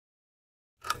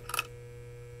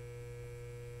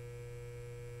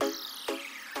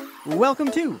Welcome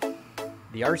to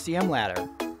the RCM Ladder.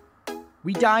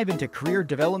 We dive into career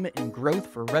development and growth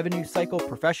for revenue cycle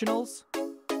professionals,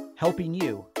 helping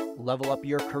you level up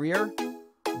your career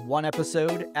one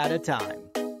episode at a time.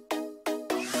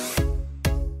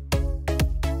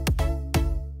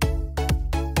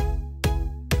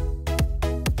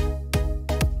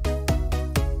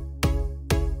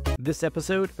 This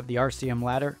episode of the RCM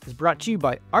Ladder is brought to you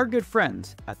by our good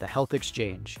friends at the Health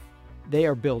Exchange. They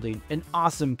are building an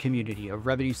awesome community of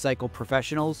revenue cycle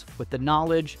professionals with the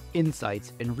knowledge,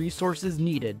 insights, and resources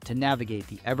needed to navigate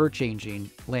the ever-changing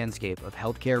landscape of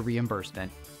healthcare reimbursement.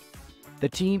 The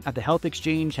team at the Health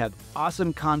Exchange have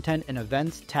awesome content and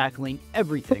events tackling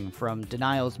everything from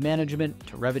denials management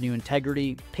to revenue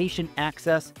integrity, patient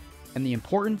access, and the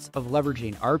importance of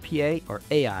leveraging RPA or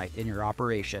AI in your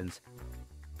operations.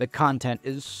 The content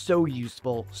is so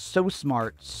useful, so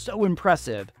smart, so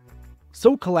impressive,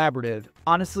 so collaborative.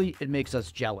 Honestly, it makes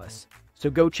us jealous. So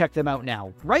go check them out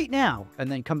now, right now,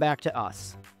 and then come back to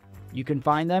us. You can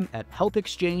find them at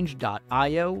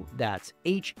healthexchange.io. That's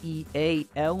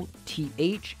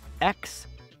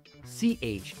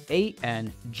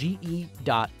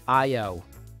HealthXchange.io.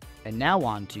 And now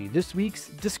on to this week's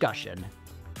discussion.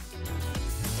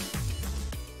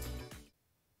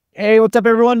 Hey, what's up,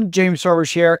 everyone? James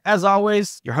Furbush here, as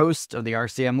always, your host of the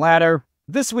RCM Ladder.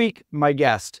 This week, my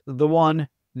guest, the one,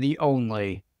 the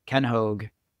only, Ken Hogue,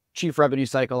 Chief Revenue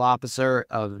Cycle Officer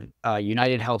of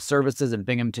United Health Services in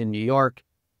Binghamton, New York.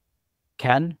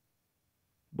 Ken,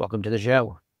 welcome to the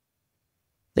show.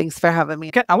 Thanks for having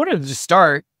me. Ken, I wanted to just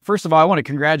start. First of all, I want to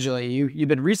congratulate you. You've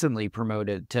been recently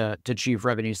promoted to Chief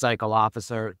Revenue Cycle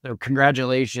Officer. So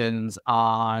congratulations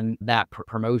on that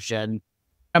promotion.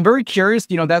 I'm very curious,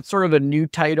 that's sort of a new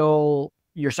title.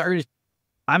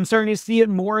 I'm starting to see it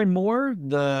more and more,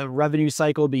 the revenue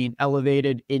cycle being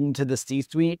elevated into the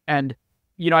C-suite. And,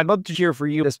 I'd love to hear for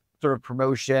you this sort of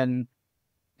promotion,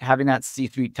 having that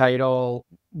C-suite title.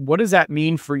 What does that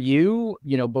mean for you,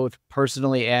 both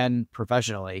personally and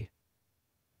professionally?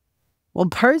 Well,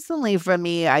 personally for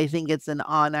me, I think it's an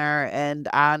honor. And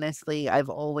honestly, I've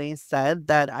always said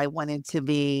that I wanted to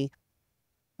be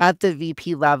at the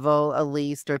VP level, at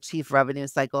least, or Chief Revenue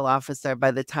Cycle Officer by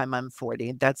the time I'm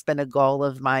 40. That's been a goal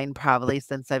of mine probably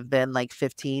since I've been like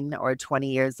 15 or 20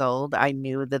 years old. I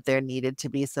knew that there needed to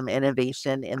be some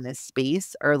innovation in this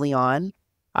space early on.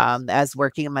 As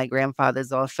working in my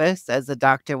grandfather's office as a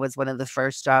doctor was one of the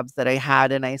first jobs that I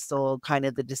had, and I saw kind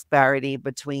of the disparity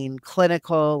between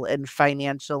clinical and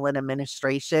financial and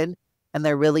administration, and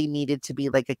there really needed to be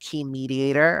like a key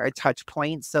mediator or touch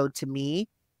point. So to me,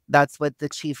 that's what the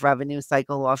Chief Revenue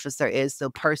Cycle Officer is. So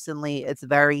personally, it's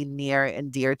very near and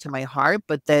dear to my heart.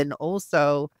 But then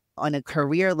also on a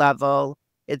career level,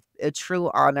 it's a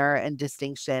true honor and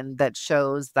distinction that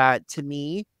shows that to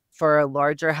me, for a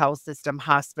larger health system,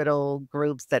 hospital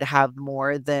groups that have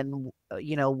more than,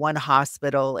 one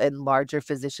hospital and larger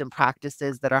physician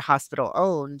practices that are hospital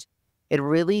owned, it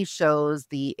really shows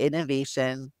the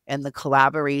innovation and the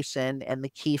collaboration and the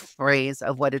key phrase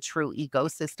of what a true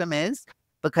ecosystem is.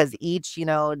 Because each,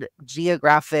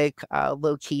 geographic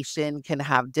location can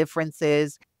have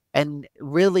differences. And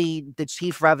really, the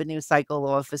Chief Revenue Cycle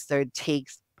Officer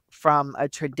takes from a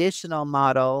traditional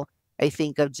model, I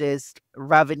think, of just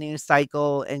revenue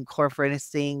cycle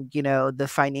incorporating, the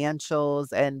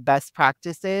financials and best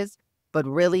practices. But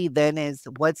really then is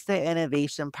what's the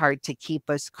innovation part to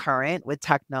keep us current with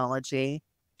technology,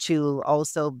 to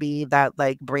also be that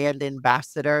like brand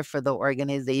ambassador for the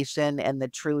organization and the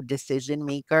true decision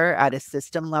maker at a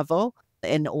system level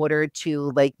in order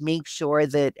to like make sure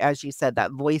that, as you said,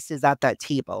 that voice is at that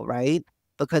table, right?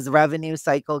 Because revenue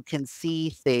cycle can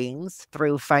see things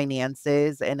through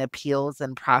finances and appeals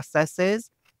and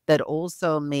processes that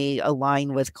also may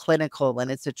align with clinical, and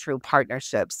it's a true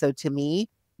partnership. So to me,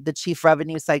 the Chief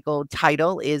Revenue Cycle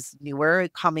title is newer,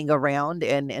 coming around,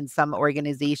 and in some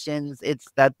organizations, it's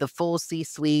that the full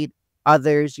C-suite.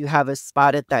 Others, you have a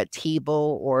spot at that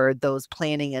table or those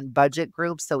planning and budget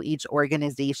groups. So each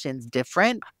organization's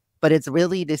different, but it's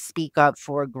really to speak up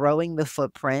for growing the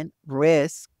footprint,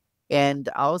 risk, and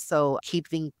also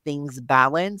keeping things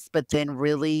balanced, but then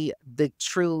really the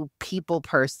true people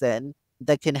person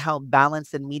that can help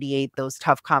balance and mediate those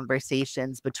tough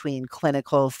conversations between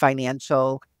clinical,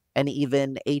 financial, and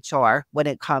even HR when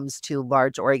it comes to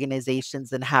large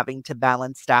organizations and having to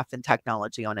balance staff and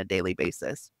technology on a daily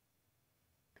basis.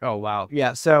 Oh, wow.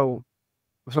 Yeah. So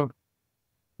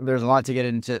there's a lot to get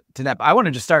into that. But I want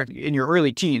to just start in your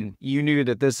early teen. You knew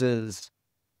that this is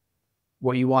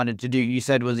what you wanted to do. You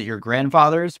said, was it your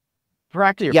grandfather's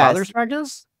practice, your Yes. father's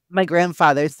practice? My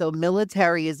grandfather. So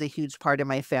military is a huge part of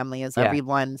my family as Yeah.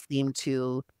 everyone seemed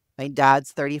to my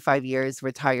dad's 35 years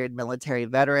retired military Yeah.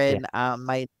 veteran,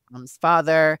 my mom's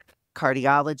father,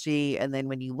 cardiology. And then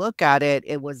when you look at it,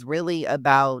 it was really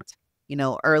about,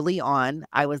 early on,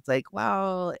 I was like,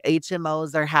 well,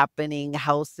 HMOs are happening,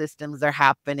 health systems are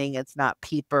happening. It's not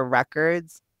paper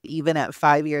records. Even at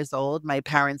 5 years old, my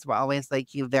parents were always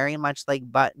like, you very much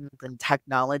like buttons and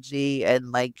technology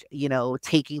and like,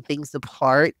 taking things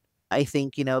apart. I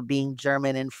think, being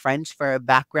German and French for a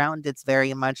background, it's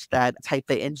very much that type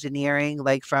of engineering,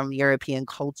 like from European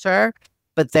culture.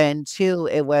 But then, too,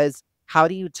 it was how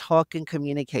do you talk and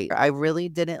communicate? I really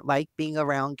didn't like being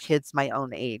around kids my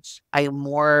own age. I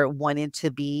more wanted to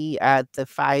be at the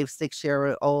 5, 6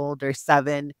 year old or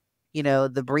seven,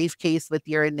 the briefcase with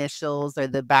your initials or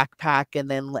the backpack,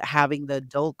 and then having the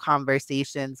adult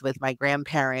conversations with my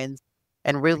grandparents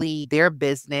and really their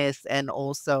business and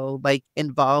also like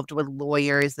involved with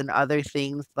lawyers and other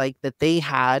things like that they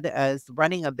had as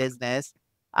running a business.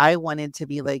 I wanted to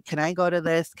be like, can I go to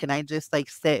this? Can I just like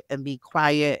sit and be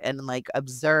quiet and like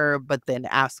observe, but then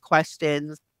ask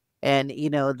questions? And,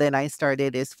 then I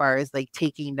started as far as like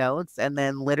taking notes. And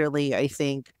then literally, I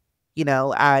think,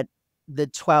 at the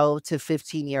 12 to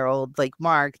 15-year-old like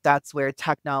mark, that's where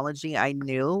technology I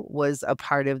knew was a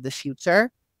part of the future.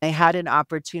 I had an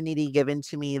opportunity given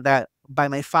to me that by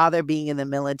my father being in the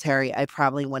military, I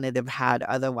probably wouldn't have had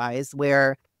otherwise,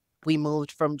 where we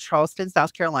moved from Charleston,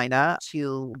 South Carolina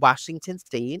to Washington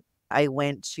State. I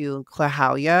went to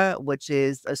Clahalia, which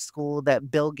is a school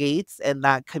that Bill Gates and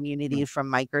that community from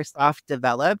Microsoft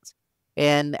developed.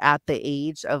 And at the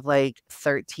age of like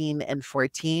 13 and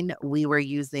 14, we were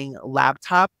using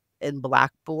laptop and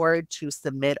Blackboard to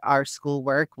submit our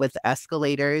schoolwork with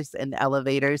escalators and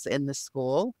elevators in the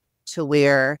school to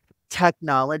where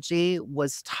technology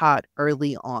was taught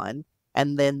early on.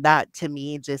 And then that to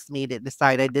me just made it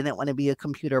decide I didn't want to be a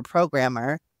computer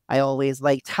programmer. I always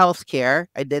liked healthcare.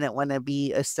 I didn't want to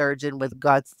be a surgeon with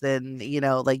guts and,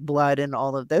 like blood and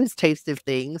all of those types of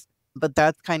things. But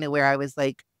that's kind of where I was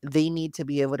like, they need to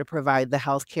be able to provide the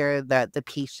healthcare that the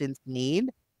patients need,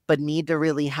 but need to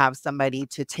really have somebody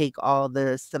to take all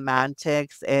the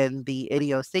semantics and the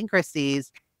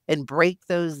idiosyncrasies and break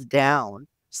those down.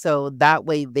 So that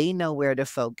way they know where to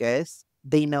focus.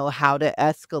 They know how to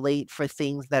escalate for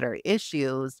things that are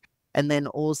issues, and then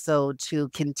also to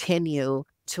continue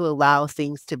to allow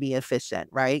things to be efficient,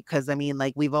 right? Because I mean,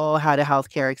 like, we've all had a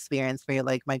healthcare experience where you're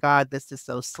like, my God, this is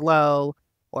so slow,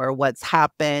 or what's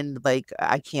happened, like,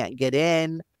 I can't get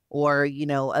in, or,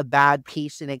 a bad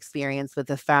patient experience with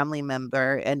a family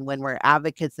member. And when we're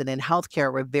advocates and in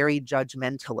healthcare, we're very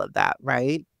judgmental of that,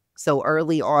 right? So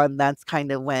early on, that's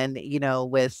kind of when,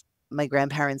 with my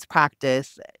grandparents'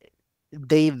 practice,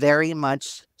 they very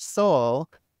much saw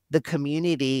the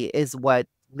community is what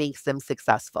makes them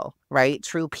successful, right?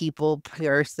 True people,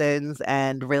 persons,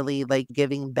 and really like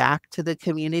giving back to the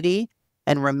community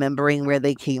and remembering where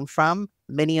they came from.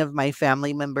 Many of my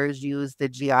family members use the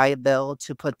GI Bill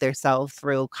to put themselves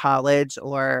through college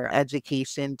or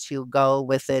education to go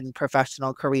within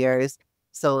professional careers.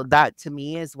 So that to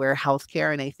me is where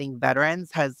healthcare and I think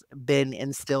veterans has been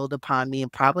instilled upon me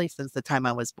probably since the time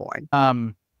I was born.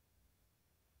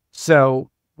 So,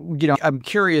 I'm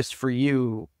curious for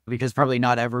you because probably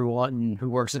not everyone who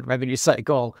works in revenue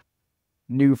cycle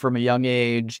knew from a young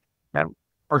age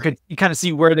or could you kind of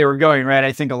see where they were going, right?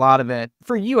 I think a lot of it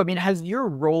for you, I mean, has your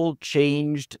role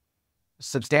changed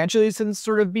substantially since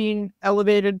sort of being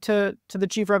elevated to the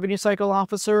chief revenue cycle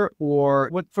officer, or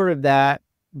what sort of that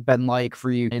been like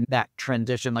for you in that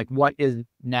transition? Like what is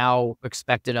now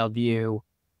expected of you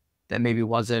that maybe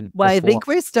wasn't Well, I before? think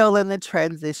we're still in the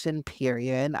transition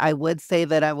period. I would say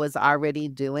that I was already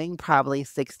doing probably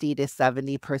 60 to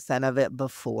 70% of it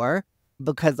before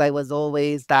because I was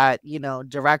always that,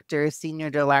 director, senior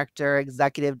director,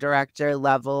 executive director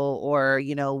level, or,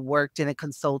 worked in a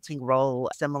consulting role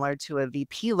similar to a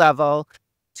VP level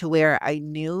to where I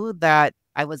knew that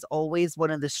I was always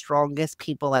one of the strongest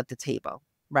people at the table,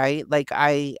 right? Like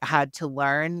I had to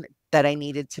learn that I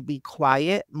needed to be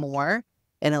quiet more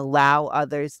and allow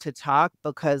others to talk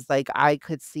because like I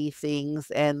could see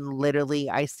things and literally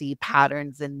I see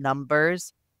patterns in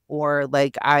numbers or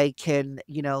like I can,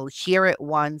 hear it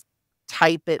once,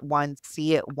 type it once,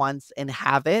 see it once and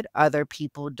have it. Other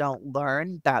people don't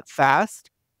learn that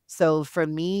fast. So for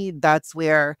me, that's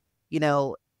where, you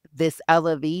know, this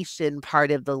elevation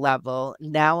part of the level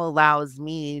now allows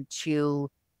me to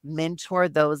mentor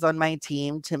those on my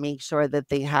team to make sure that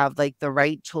they have like the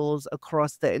right tools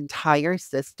across the entire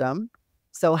system.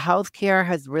 So healthcare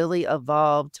has really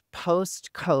evolved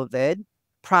post COVID.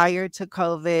 Prior to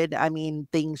COVID, I mean,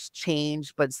 things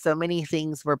changed, but so many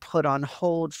things were put on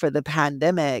hold for the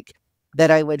pandemic that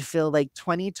I would feel like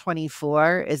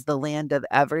 2024 is the land of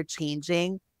ever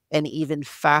changing and even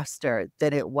faster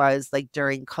than it was like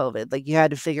during COVID. Like you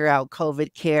had to figure out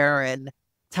COVID care and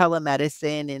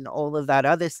telemedicine and all of that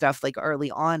other stuff like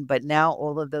early on. But now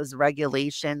all of those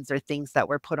regulations or things that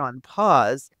were put on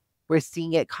pause, we're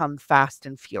seeing it come fast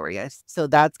and furious. So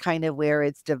that's kind of where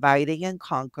it's dividing and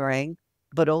conquering,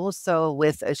 but also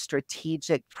with a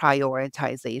strategic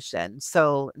prioritization.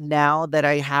 So now that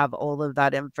I have all of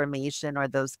that information or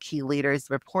those key leaders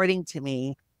reporting to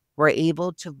me, we're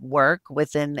able to work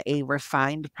within a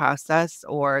refined process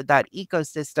or that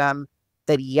ecosystem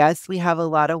that, yes, we have a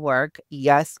lot of work.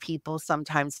 Yes, people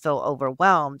sometimes feel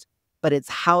overwhelmed, but it's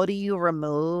how do you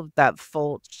remove that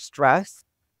false stress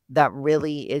that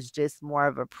really is just more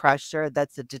of a pressure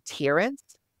that's a deterrent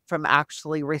from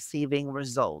actually receiving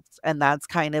results. And that's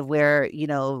kind of where,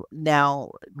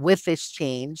 now with this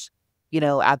change,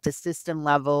 at the system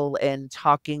level and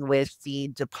talking with the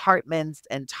departments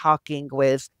and talking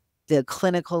with the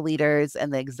clinical leaders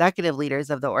and the executive leaders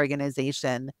of the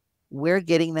organization, we're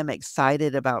getting them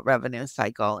excited about revenue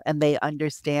cycle. And they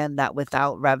understand that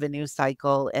without revenue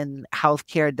cycle and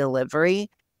healthcare delivery,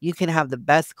 you can have the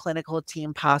best clinical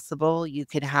team possible. You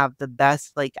can have the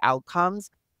best like outcomes.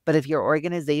 But if your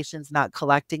organization's not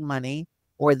collecting money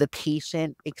or the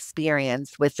patient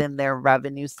experience within their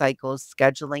revenue cycles,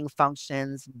 scheduling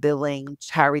functions, billing,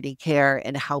 charity care,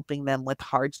 and helping them with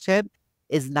hardship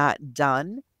is not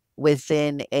done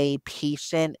within a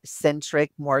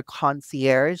patient-centric, more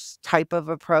concierge type of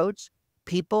approach,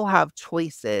 people have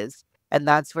choices. And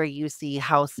that's where you see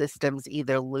health systems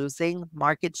either losing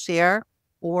market share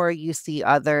or you see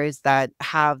others that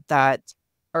have that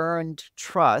earned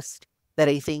trust that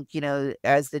I think,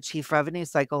 as the chief revenue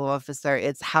cycle officer,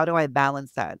 it's how do I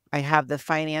balance that? I have the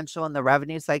financial and the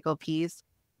revenue cycle piece.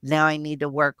 Now I need to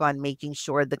work on making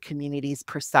sure the community's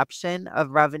perception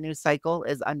of revenue cycle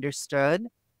is understood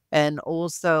and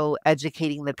also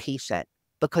educating the patient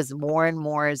because more and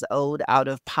more is owed out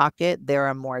of pocket. There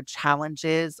are more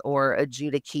challenges or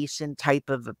adjudication type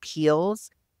of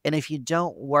appeals. And if you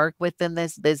don't work within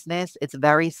this business, it's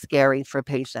very scary for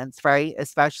patients, right?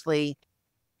 Especially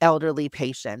elderly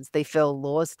patients. They feel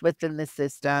lost within the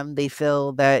system. They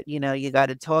feel that, you got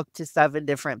to talk to 7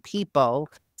 different people.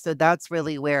 So that's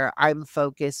really where I'm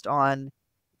focused on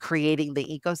creating the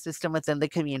ecosystem within the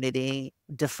community,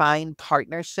 define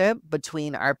partnership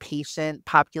between our patient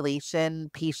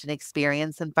population, patient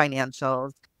experience, and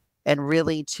financials, and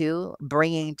really too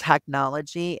bringing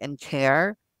technology and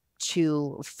care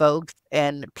to folks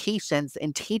and patients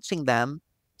and teaching them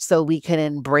so we can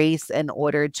embrace in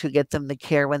order to get them the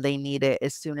care when they need it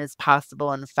as soon as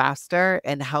possible and faster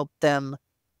and help them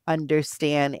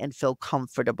understand and feel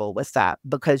comfortable with that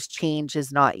because change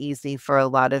is not easy for a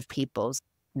lot of people.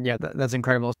 Yeah, that's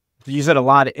incredible. You said a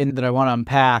lot in that I want to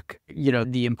unpack,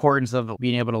 the importance of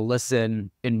being able to listen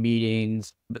in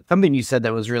meetings. But something you said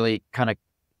that was really kind of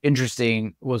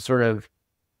interesting was sort of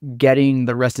getting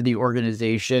the rest of the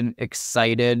organization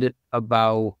excited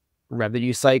about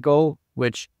revenue cycle,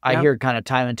 which I Yep. hear kind of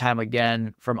time and time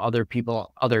again from other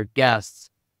people, other guests.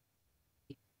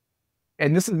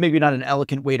 And this is maybe not an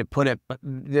elegant way to put it, but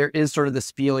there is sort of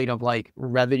this feeling of like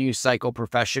revenue cycle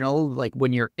professional. Like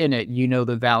when you're in it,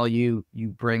 the value you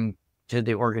bring to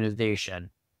the organization.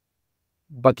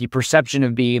 But the perception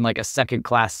of being like a second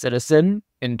class citizen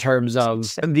in terms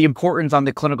of the importance on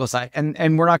the clinical side.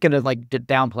 And we're not going to like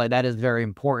downplay that is very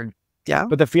important. Yeah.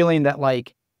 But the feeling that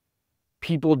like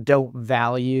people don't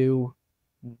value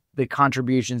the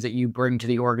contributions that you bring to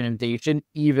the organization,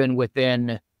 even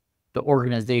within the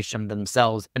organization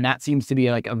themselves. And that seems to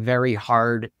be like a very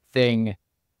hard thing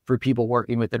for people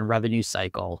working within revenue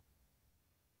cycle.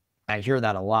 I hear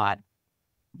that a lot.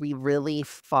 We really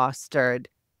fostered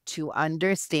to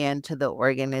understand to the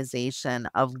organization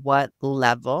of what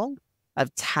level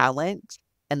of talent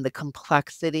and the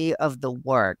complexity of the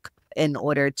work in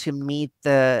order to meet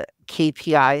the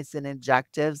KPIs and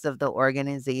objectives of the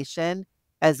organization,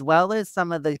 as well as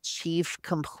some of the chief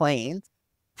complaints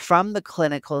from the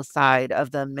clinical side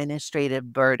of the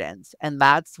administrative burdens. And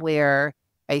that's where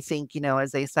I think,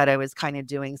 as I said, I was kind of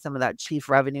doing some of that chief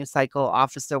revenue cycle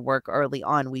officer work early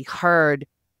on. We heard,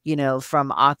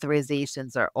 from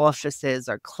authorizations or offices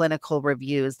or clinical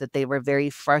reviews that they were very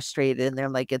frustrated and they're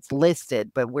like, it's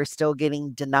listed, but we're still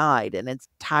getting denied and it's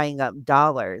tying up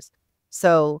dollars.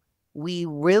 So we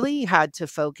really had to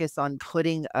focus on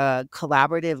putting a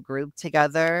collaborative group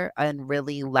together and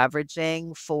really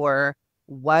leveraging for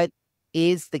what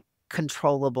is the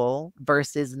controllable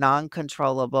versus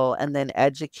non-controllable, and then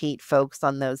educate folks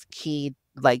on those key,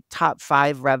 like top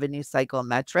 5 revenue cycle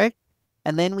metrics.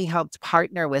 And then we helped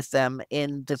partner with them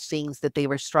in the things that they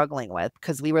were struggling with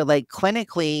because we were like,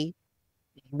 clinically,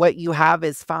 what you have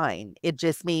is fine. It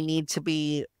just may need to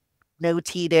be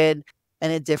notated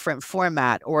in a different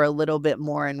format or a little bit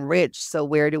more enriched. So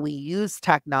where do we use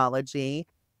technology?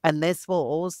 And this will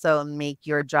also make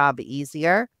your job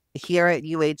easier. Here at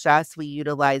UHS, we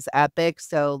utilize Epic.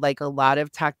 So like a lot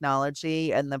of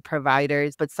technology and the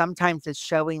providers, but sometimes it's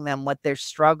showing them what they're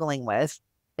struggling with.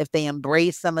 If they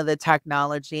embrace some of the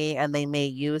technology and they may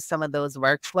use some of those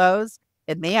workflows,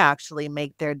 it may actually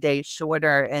make their day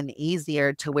shorter and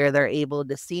easier to where they're able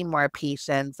to see more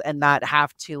patients and not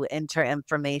have to enter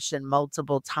information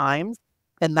multiple times.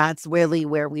 And that's really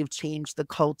where we've changed the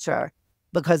culture.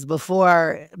 Because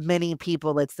before, many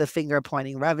people, it's the finger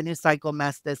pointing. Revenue cycle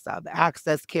messed this up.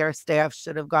 Access care staff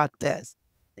should have got this.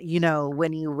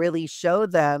 When you really show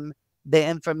them the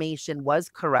information was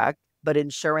correct, but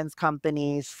insurance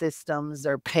companies, systems,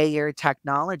 or payer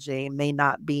technology may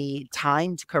not be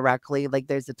timed correctly. Like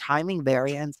there's a timing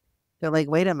variance. They're like,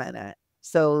 wait a minute.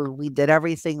 So we did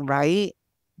everything right,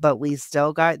 but we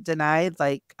still got denied.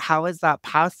 Like, how is that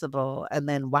possible? And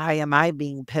then why am I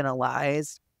being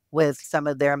penalized with some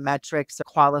of their metrics,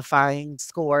 qualifying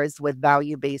scores with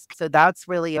value based? So that's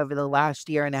really over the last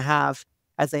year and a half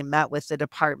as I met with the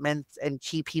departments and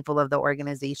key people of the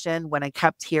organization, when I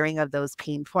kept hearing of those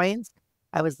pain points,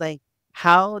 I was like,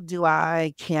 how do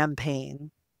I campaign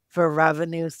for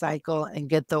revenue cycle and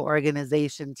get the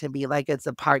organization to be like it's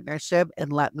a partnership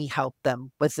and let me help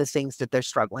them with the things that they're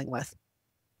struggling with?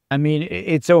 I mean,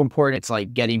 it's so important. It's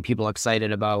like getting people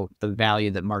excited about the value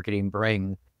that marketing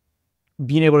brings,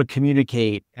 being able to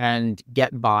communicate and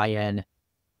get buy-in.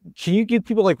 Can you give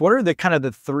people like, what are the kind of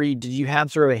the 3, did you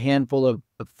have sort of a handful of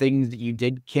things that you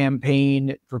did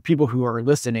campaign for people who are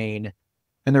listening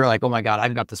and they're like, oh my God,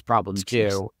 I've got this problem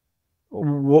too.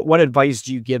 What advice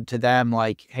do you give to them?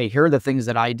 Like, hey, here are the things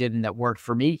that I did and that worked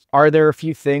for me. Are there a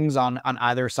few things on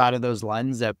either side of those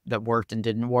lens that worked and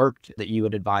didn't work that you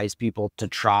would advise people to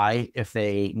try if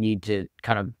they need to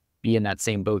kind of be in that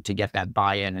same boat to get that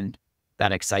buy-in and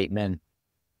that excitement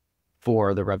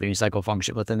for the revenue cycle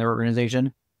function within their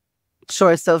organization?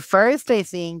 Sure. So first, I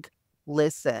think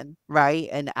listen, right?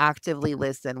 And actively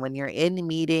listen. When you're in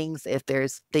meetings, if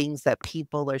there's things that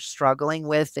people are struggling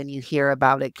with and you hear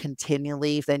about it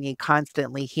continually, then you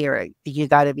constantly hear it. You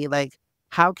got to be like,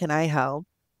 how can I help?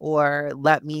 Or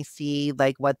let me see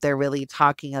like what they're really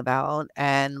talking about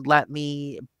and let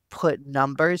me put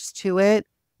numbers to it,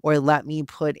 or let me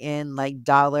put in like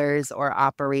dollars or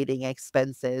operating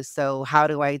expenses. So how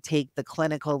do I take the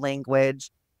clinical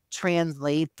language,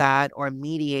 translate that or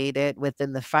mediate it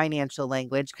within the financial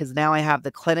language? Because now I have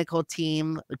the clinical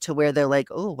team to where they're like,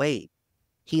 oh, wait,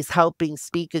 he's helping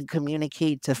speak and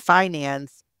communicate to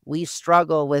finance. We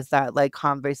struggle with that like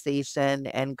conversation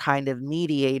and kind of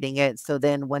mediating it. So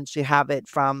then once you have it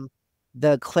from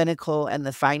the clinical and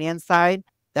the finance side,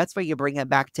 that's where you bring it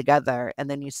back together and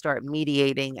then you start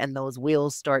mediating and those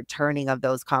wheels start turning of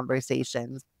those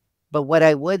conversations. But what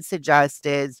I would suggest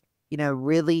is,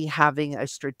 really having a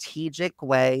strategic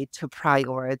way to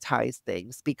prioritize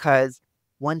things, because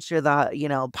once you're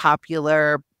the,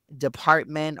 popular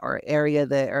department or area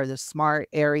that or the smart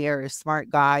area or smart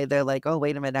guy, they're like, oh,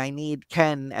 wait a minute, I need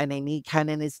Ken and I need Ken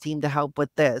and his team to help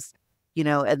with this,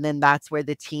 and then that's where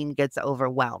the team gets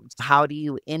overwhelmed. How do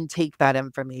you intake that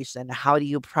information? How do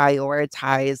you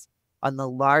prioritize on the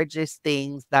largest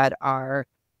things that are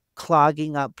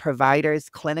clogging up providers'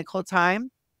 clinical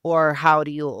time? Or how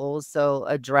do you also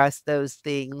address those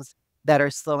things that are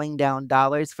slowing down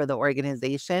dollars for the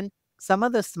organization? Some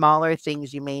of the smaller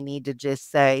things you may need to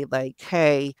just say, like,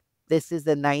 hey, this is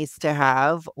a nice to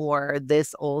have, or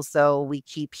this also, we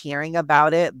keep hearing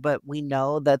about it, but we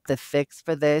know that the fix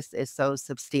for this is so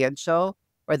substantial,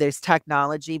 or there's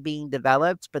technology being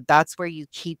developed, but that's where you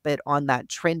keep it on that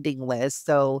trending list.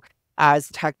 So as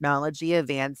technology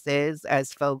advances,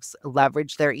 as folks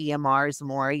leverage their EMRs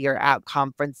more, you're at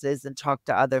conferences and talk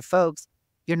to other folks,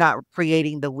 you're not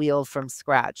creating the wheel from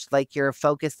scratch. Like you're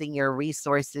focusing your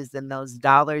resources and those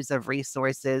dollars of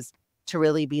resources to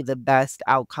really be the best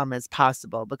outcome as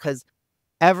possible. Because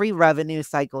every revenue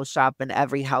cycle shop and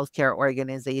every healthcare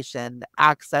organization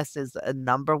accesses a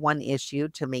number one issue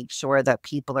to make sure that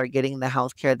people are getting the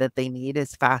healthcare that they need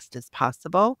as fast as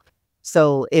possible.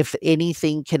 So if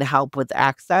anything can help with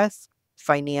access,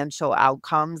 financial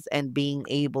outcomes, and being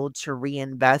able to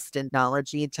reinvest in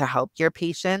technology to help your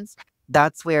patients,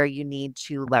 that's where you need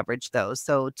to leverage those.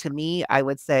 So to me, I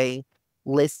would say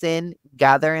listen,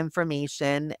 gather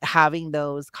information, having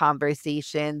those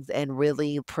conversations and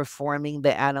really performing the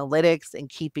analytics and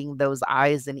keeping those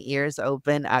eyes and ears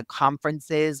open at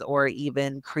conferences or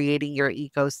even creating your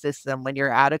ecosystem when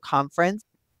you're at a conference.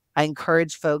 I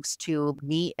encourage folks to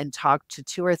meet and talk to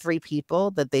 2 or 3 people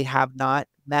that they have not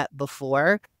met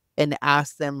before and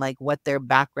ask them, like, what their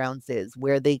backgrounds is,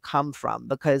 where they come from,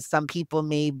 because some people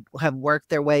may have worked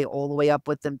their way all the way up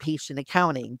within patient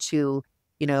accounting to,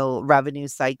 revenue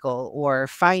cycle or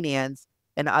finance,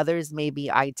 and others may be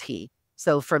IT.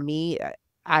 So for me,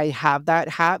 I have that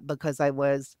hat because I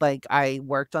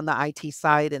worked on the IT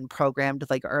side and programmed,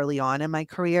 like, early on in my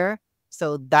career.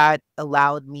 So that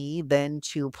allowed me then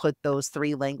to put those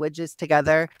 3 languages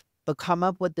together, but come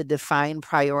up with the defined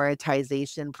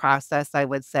prioritization process, I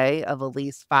would say, of at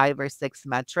least 5 or 6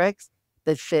 metrics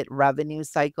that fit revenue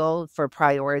cycle for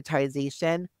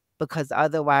prioritization, because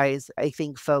otherwise, I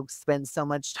think folks spend so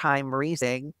much time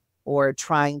reasoning or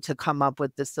trying to come up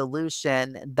with the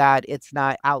solution that it's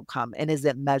not outcome and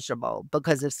isn't measurable.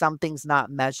 Because if something's not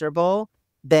measurable,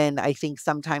 then I think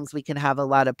sometimes we can have a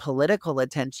lot of political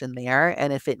attention there.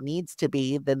 And if it needs to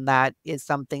be, then that is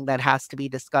something that has to be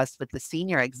discussed with the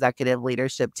senior executive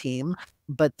leadership team.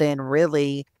 But then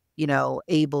really,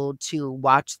 able to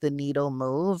watch the needle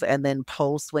move and then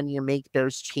pulse when you make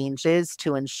those changes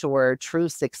to ensure true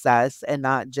success and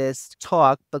not just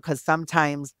talk, because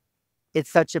sometimes it's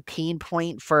such a pain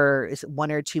point for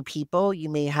 1 or 2 people. You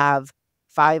may have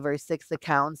 5 or 6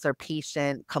 accounts or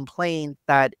patient complaints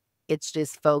that it's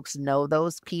just folks know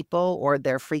those people or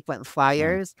they're frequent Yeah.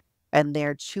 flyers, and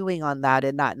they're chewing on that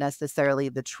and not necessarily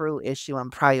the true issue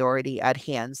and priority at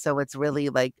hand. So it's really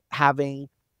like having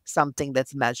something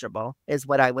that's measurable is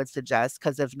what I would suggest,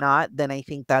 because if not, then I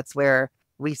think that's where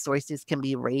resources can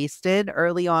be wasted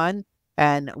early on,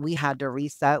 and we had to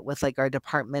reset with, like, our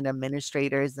department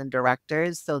administrators and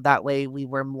directors, so that way we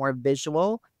were more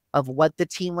visual of what the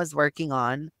team was working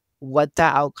on, what the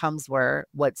outcomes were,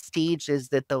 what stages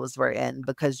that those were in,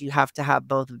 because you have to have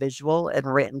both visual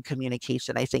and written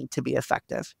communication, I think, to be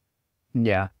effective.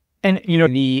 Yeah. And,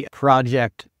 the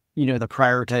project, the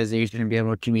prioritization and being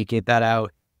able to communicate that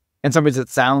out. In some ways, it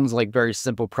sounds like very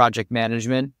simple project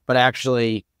management, but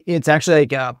actually, it's actually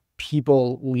like a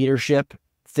people leadership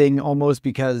thing almost,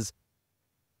 because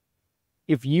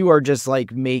if you are just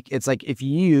like it's like if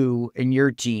you and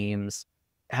your teams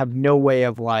have no way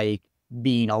of like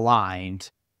being aligned,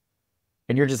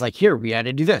 and you're just like, here, we got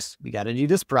to do this, we got to do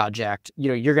this project,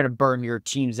 you're going to burn your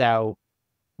teams out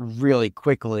really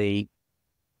quickly.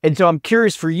 And so I'm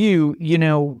curious for you,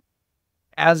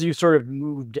 as you sort of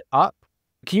moved up,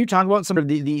 can you talk about some of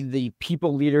the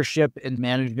people leadership and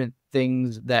management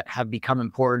things that have become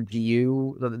important to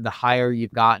you, the higher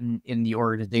you've gotten in the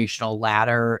organizational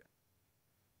ladder?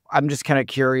 I'm just kind of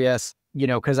curious,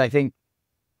 because I think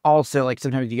also like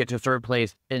sometimes you get to a certain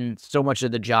place and so much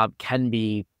of the job can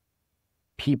be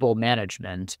people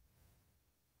management,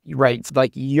 right? It's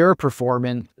like your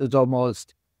performance is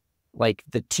almost like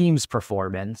the team's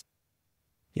performance.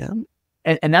 Yeah.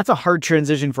 And that's a hard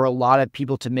transition for a lot of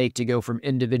people to make, to go from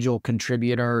individual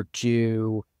contributor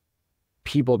to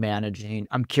people managing.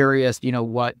 I'm curious,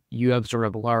 what you have sort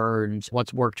of learned,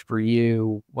 what's worked for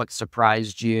you, what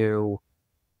surprised you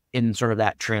in sort of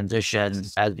that transition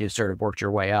as you sort of worked your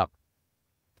way up.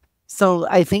 So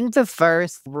I think the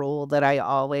first rule that I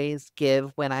always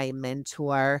give when I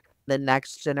mentor the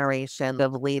next generation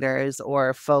of leaders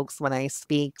or folks when I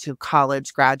speak to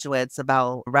college graduates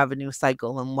about revenue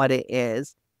cycle and what it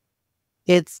is,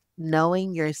 it's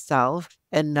knowing yourself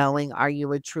and knowing, are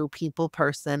you a true people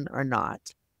person or not?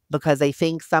 Because I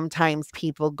think sometimes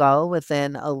people go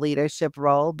within a leadership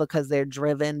role because they're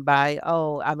driven by,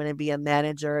 oh, I'm going to be a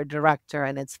manager or director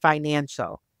and it's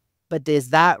financial. But is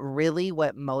that really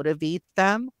what motivates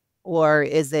them? Or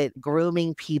is it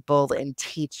grooming people and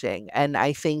teaching? And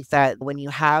I think that when you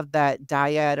have that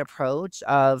dyad approach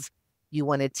of you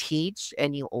want to teach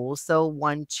and you also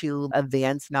want to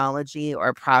advance knowledge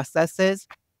or processes,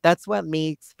 that's what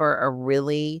makes for a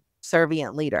really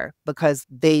servient leader, because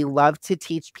they love to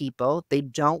teach people. They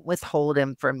don't withhold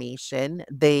information.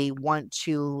 They want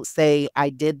to say, I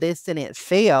did this and it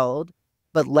failed,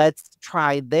 but let's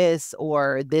try this,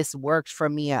 or this worked for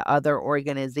me at other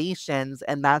organizations.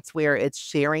 And that's where it's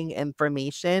sharing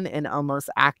information and almost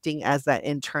acting as that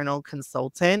internal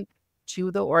consultant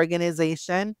to the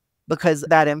organization, because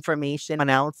that information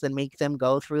else and make them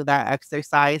go through that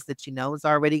exercise that you know is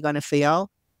already going to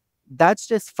fail. That's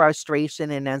just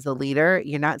frustration. And as a leader,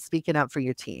 you're not speaking up for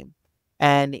your team.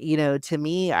 And, to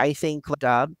me, I think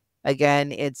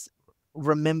again, it's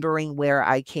remembering where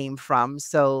I came from.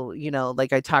 So,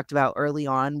 like I talked about early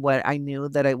on, what I knew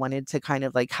that I wanted to kind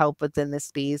of like help within this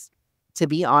space. To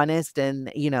be honest,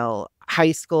 in,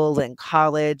 high school and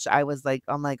college, I was like,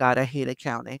 oh my God, I hate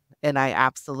accounting. And I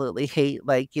absolutely hate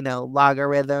like,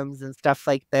 logarithms and stuff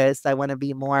like this. I want to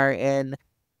be more in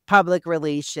public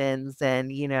relations and,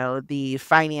 the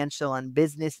financial and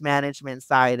business management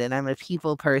side. And I'm a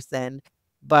people person.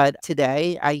 But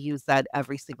today I use that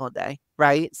every single day,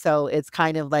 right? So it's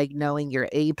kind of like knowing your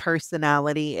A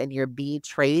personality and your B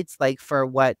traits, like for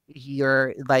what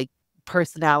your like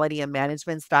personality and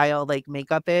management style like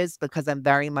makeup is, because I'm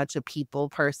very much a people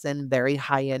person, very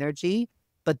high energy.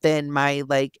 But then my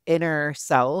like inner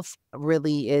self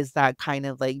really is that kind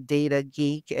of like data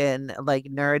geek and like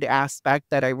nerd aspect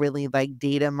that I really like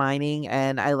data mining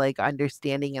and I like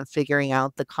understanding and figuring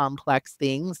out the complex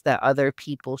things that other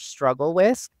people struggle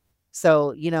with.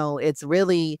 So, it's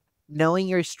really knowing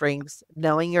your strengths,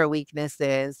 knowing your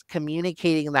weaknesses,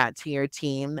 communicating that to your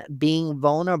team, being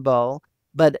vulnerable,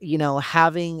 but,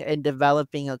 having and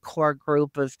developing a core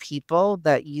group of people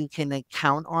that you can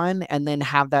count on and then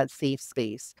have that safe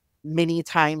space. Many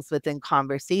times within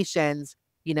conversations,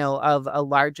 of a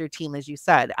larger team, as you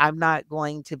said, I'm not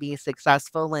going to be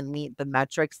successful and meet the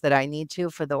metrics that I need to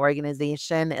for the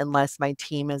organization unless my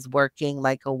team is working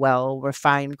like a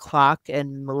well-refined clock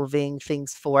and moving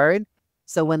things forward.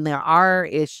 So when there are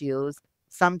issues,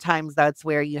 sometimes that's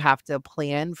where you have to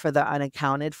plan for the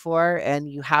unaccounted for, and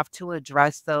you have to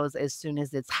address those as soon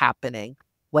as it's happening.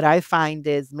 What I find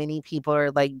is many people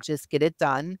are like, just get it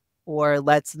done, or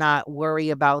let's not worry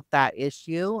about that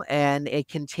issue. And it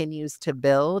continues to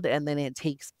build. And then it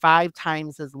takes 5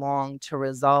 times as long to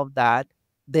resolve that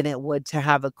than it would to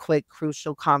have a quick,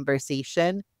 crucial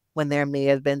conversation when there may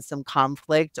have been some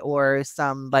conflict or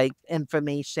some like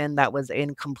information that was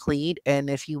incomplete. And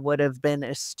if you would have been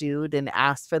astute and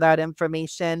asked for that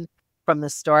information from the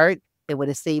start, it would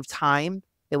have saved time,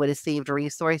 it would have saved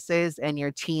resources, and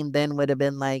your team then would have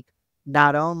been like,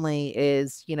 not only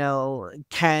is,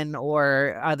 Ken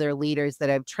or other leaders that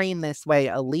I've trained this way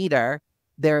a leader,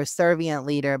 they're a servant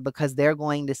leader because they're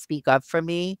going to speak up for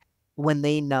me when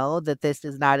they know that this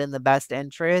is not in the best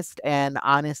interest. And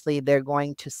honestly, they're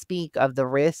going to speak of the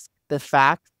risk, the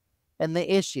facts, and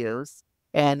the issues.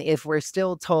 And if we're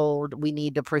still told we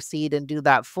need to proceed and do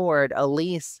that forward, at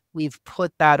least we've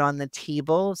put that on the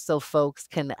table so folks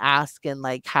can ask and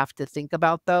like have to think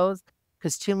about those.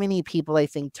 Because too many people, I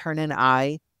think, turn an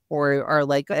eye or are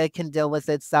like, it can deal with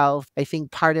itself. I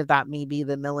think part of that may be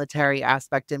the military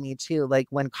aspect of me too. Like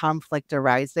when conflict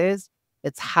arises,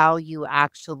 it's how you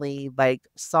actually like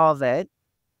solve it,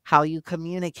 how you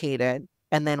communicate it,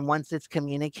 and then once it's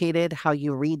communicated, how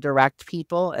you redirect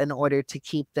people in order to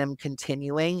keep them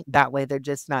continuing. That way they're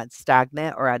just not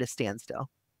stagnant or at a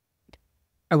standstill.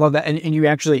 I love that. And you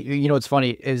actually, what's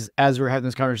funny is as we're having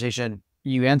this conversation,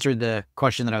 you answered the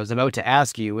question that I was about to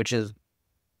ask you, which is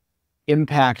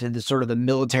impact the sort of the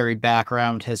military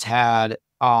background has had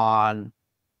on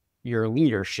your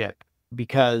leadership.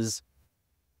 Because,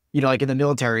 like in the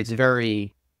military, it's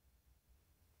very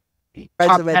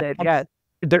top, Regimented, yes.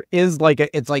 there is like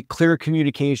it's like clear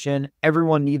communication.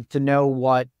 Everyone needs to know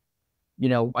what,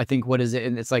 I think, what is it?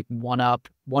 And it's like one up,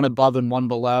 one above and one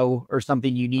below or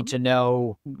something. You need to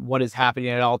know what is happening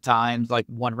at all times, like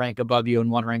one rank above you and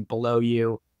one rank below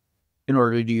you in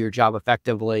order to do your job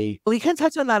effectively. We can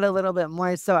touch on that a little bit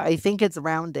more. So I think it's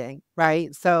rounding,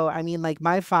 right? So, I mean, like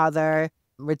my father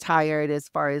retired as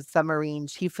far as submarine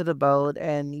chief of the boat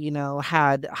and,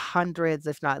 had hundreds,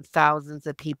 if not thousands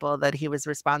of people that he was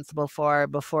responsible for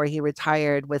before he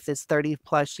retired with his 30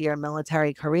 plus year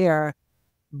military career.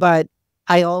 But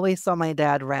I always saw my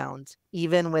dad round,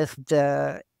 even with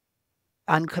the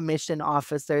uncommissioned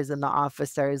officers and the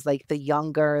officers, like the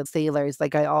younger sailors,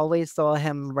 like I always saw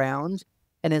him round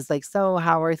and is like, so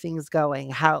how are things going?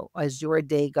 How is your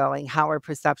day going? How are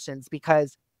perceptions?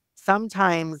 Because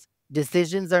sometimes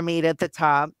decisions are made at the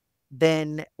top.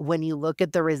 Then when you look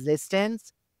at the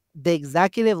resistance, the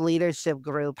executive leadership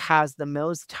group has the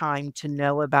most time to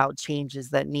know about changes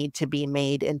that need to be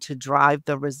made and to drive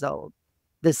the result.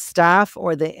 The staff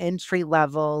or the entry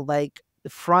level, like the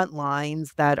front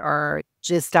lines that are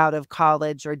just out of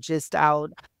college or just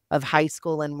out of high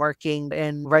school and working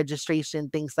in registration,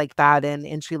 things like that, in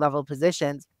entry level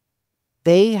positions,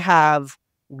 they have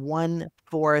one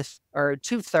fourth or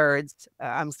two-thirds,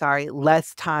 I'm sorry,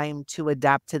 less time to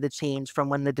adapt to the change from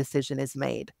when the decision is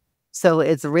made. So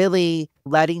it's really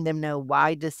letting them know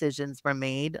why decisions were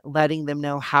made, letting them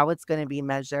know how it's going to be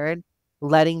measured,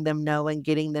 letting them know and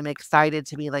getting them excited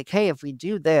to be like, hey, if we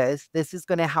do this, this is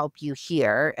going to help you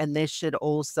here. And this should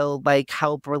also like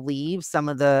help relieve some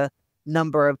of the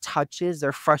number of touches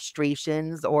or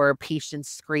frustrations or patients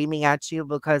screaming at you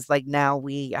because like now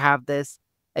we have this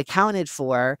accounted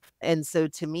for. And so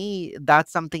to me,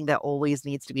 that's something that always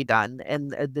needs to be done.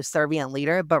 And the servant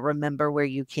leader, but remember where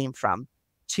you came from.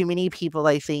 Too many people,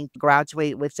 I think,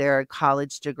 graduate with their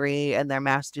college degree and their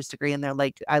master's degree, and they're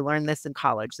like, I learned this in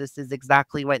college. This is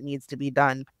exactly what needs to be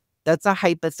done. That's a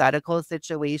hypothetical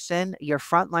situation. Your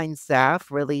frontline staff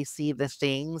really see the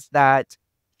things that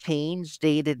change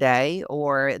day to day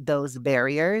or those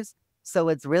barriers. So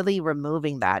it's really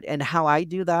removing that. And how I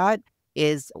do that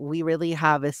is we really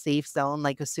have a safe zone,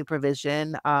 like a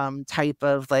supervision type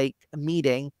of like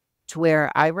meeting to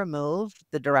where I remove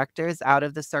the directors out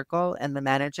of the circle and the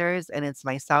managers, and it's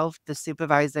myself, the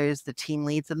supervisors, the team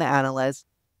leads, and the analysts.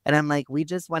 And I'm like, we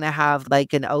just want to have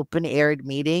like an open aired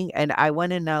meeting. And I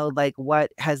want to know like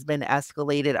what has been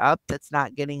escalated up that's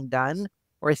not getting done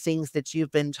or things that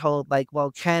you've been told, like,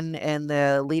 well, Ken and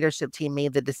the leadership team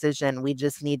made the decision. We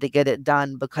just need to get it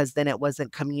done because then it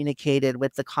wasn't communicated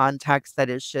with the context that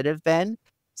it should have been.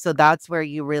 So that's where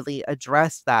you really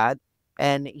address that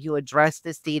and you address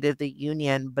the state of the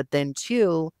union. But then,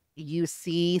 two, you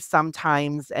see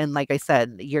sometimes, and like I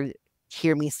said, you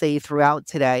hear me say throughout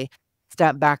today,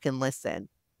 step back and listen.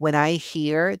 When I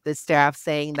hear the staff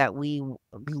saying that we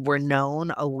were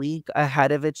known a week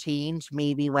ahead of a change,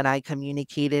 maybe when I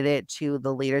communicated it to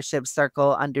the leadership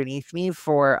circle underneath me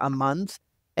for a month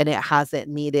and it hasn't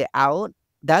made it out,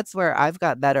 that's where I've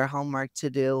got better homework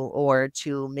to do or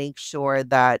to make sure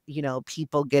that,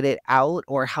 people get it out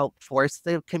or help force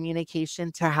the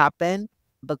communication to happen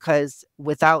because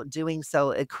without doing so,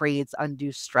 it creates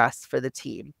undue stress for the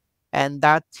team. And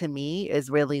that to me is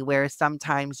really where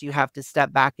sometimes you have to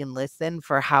step back and listen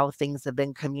for how things have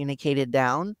been communicated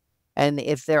down. And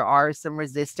if there are some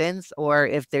resistance or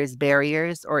if there's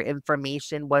barriers or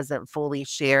information wasn't fully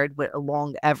shared with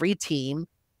along every team,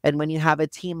 and when you have a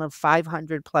team of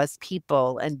 500 plus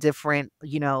people and different,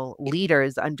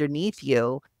 leaders underneath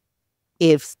you,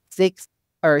 if 6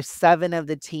 or 7 of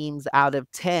the teams out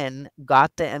of 10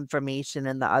 got the information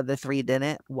and the other 3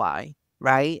 didn't, why?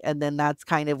 Right? And then that's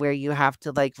kind of where you have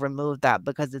to, like, remove that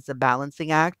because it's a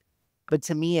balancing act. But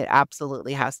to me, it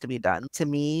absolutely has to be done. To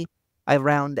me, I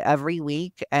round every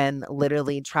week and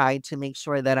literally try to make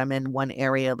sure that I'm in one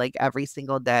area, like, every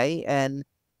single day, and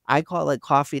I call it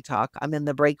coffee talk. I'm in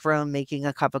the break room making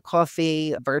a cup of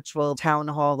coffee, a virtual town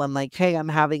hall. I'm like, "Hey, I'm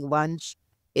having lunch.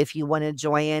 If you want to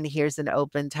join, here's an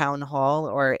open town hall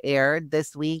or aired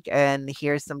this week, and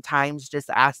here's some times. Just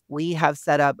ask." We have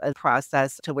set up a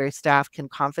process to where staff can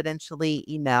confidentially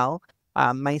email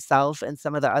myself and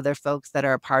some of the other folks that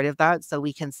are a part of that so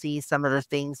we can see some of the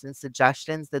things and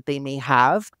suggestions that they may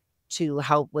have to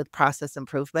help with process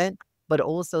improvement. But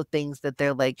also things that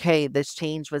they're like, hey, this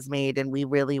change was made and we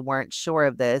really weren't sure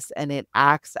of this. And it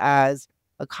acts as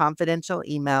a confidential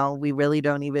email. We really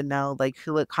don't even know like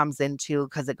who it comes into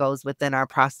because it goes within our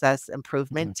process Mhm.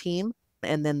 improvement team.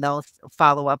 And then they'll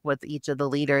follow up with each of the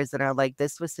leaders and are like,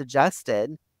 this was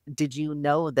suggested. Did you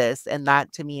know this? And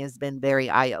that to me has been very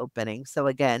eye opening. So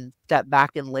again, step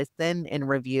back and listen and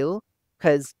review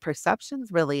because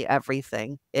perception's really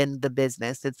everything in the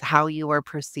business. It's how you are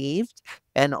perceived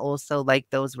and also like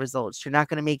those results. You're not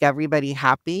going to make everybody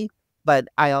happy, but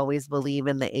I always believe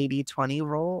in the 80-20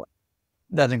 rule.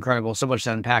 That's incredible. So much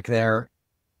to unpack there.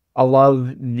 I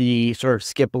love the sort of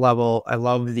skip level. I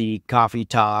love the coffee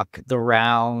talk, the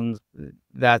rounds.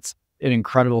 That's an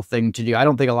incredible thing to do. I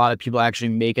don't think a lot of people actually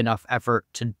make enough effort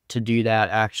to do that,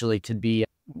 actually, to be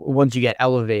once you get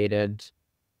elevated,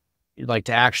 like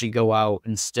to actually go out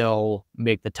and still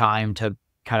make the time to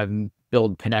kind of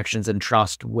build connections and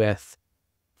trust with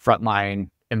frontline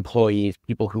employees,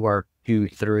 people who are 2,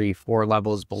 3, 4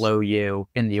 levels below you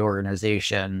in the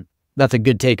organization. That's a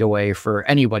good takeaway for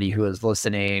anybody who is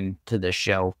listening to this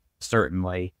show,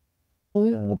 certainly.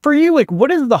 For you, like,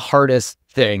 what is the hardest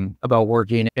thing about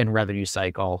working in revenue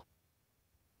cycle?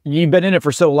 You've been in it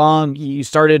for so long. You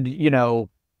started,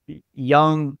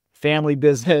 young family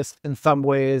business in some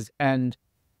ways, and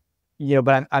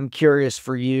but I'm curious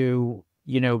for you,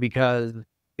 because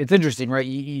it's interesting, right?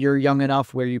 You're young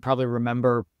enough where you probably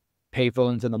remember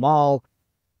payphones in the mall.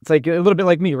 It's like a little bit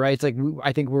like me, right? It's like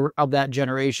I think we're of that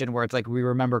generation where it's like we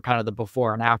remember kind of the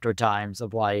before and after times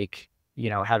of like,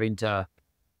 having to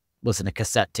listen to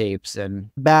cassette tapes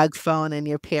and Bag phone and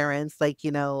your parents, like,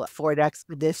 Ford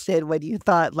Expedition when you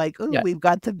thought like, "Ooh, yeah, we've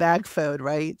got the bag phone,"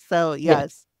 right? So, yeah.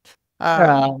 yes. Um,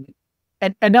 Um,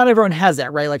 And not everyone has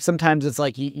that, right? Like sometimes it's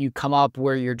like you come up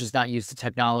where you're just not used to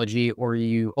technology or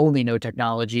you only know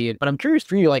technology. But I'm curious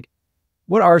for you, like,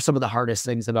 what are some of the hardest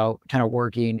things about kind of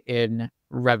working in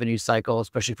revenue cycle,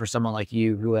 especially for someone like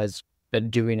you who has been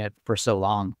doing it for so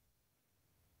long?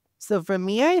 So for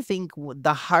me, I think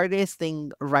the hardest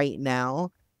thing right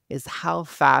now is how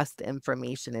fast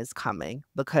information is coming.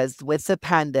 Because with the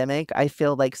pandemic, I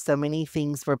feel like so many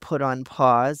things were put on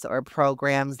pause or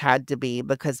programs had to be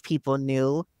because people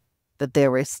knew that there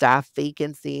were staff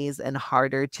vacancies and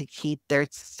harder to keep their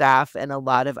staff and a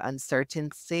lot of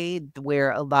uncertainty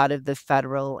where a lot of the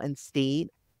federal and state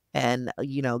and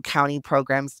county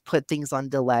programs put things on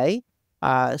delay.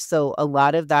 So a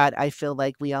lot of that, I feel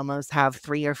like we almost have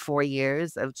 3 or 4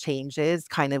 years of changes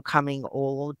kind of coming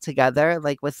all together,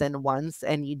 like within once,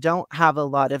 and you don't have a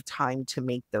lot of time to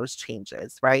make those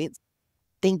changes, right?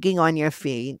 Thinking on your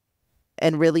feet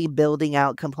and really building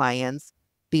out compliance.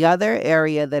 The other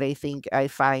area that I think I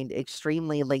find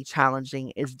extremely like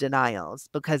challenging is denials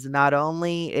because not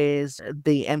only is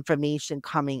the information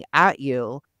coming at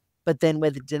you, but then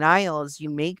with denials, you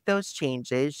make those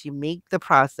changes, you make the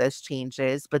process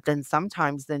changes, but then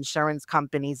sometimes the insurance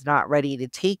company's not ready to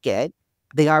take it.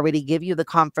 They already give you the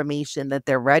confirmation that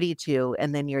they're ready to,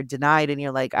 and then you're denied, and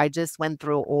you're like, I just went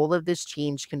through all of this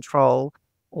change control,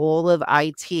 all of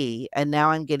IT, and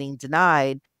now I'm getting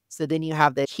denied. So then you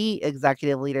have the key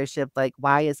executive leadership, like,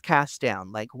 why is cash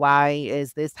down? Like, why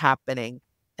is this happening?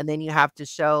 And then you have to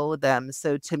show them.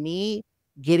 So to me,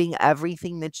 getting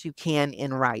everything that you can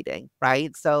in writing,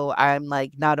 right? So I'm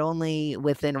like, not only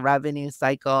within revenue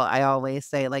cycle, I always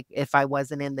say, like, if I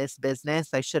wasn't in this business,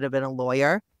 I should have been a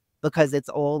lawyer because it's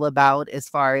all about as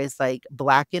far as like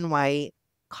black and white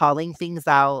calling things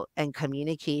out and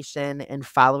communication and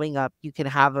following up. You can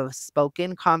have a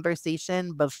spoken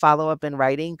conversation, but follow up in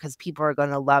writing because people are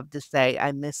going to love to say,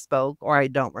 I misspoke or I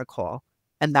don't recall.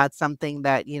 And that's something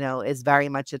that, is very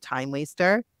much a time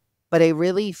waster. But I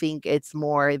really think it's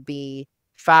more the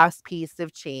fast pace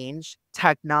of change,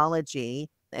 technology,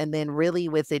 and then really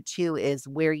with it too is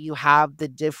where you have the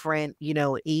different,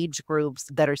 age groups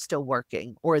that are still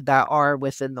working or that are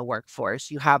within the workforce.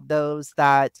 You have those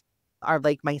that are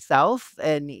like myself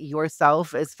and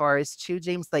yourself as far as too,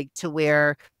 James, like to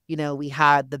where, we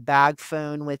had the bag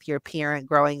phone with your parent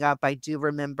growing up. I do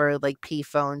remember like P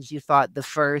phones. You thought the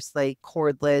first like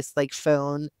cordless like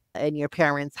phone in your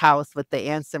parents' house with the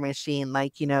answer machine,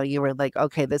 like, you were like,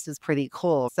 okay, this is pretty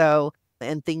cool. So,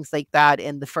 and things like that,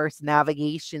 and the first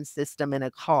navigation system in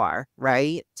a car,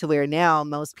 right? To where now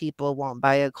most people won't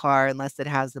buy a car unless it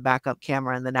has the backup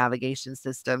camera and the navigation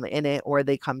system in it, or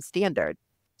they come standard.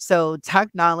 So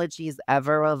technology is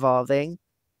ever evolving,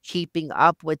 keeping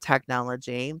up with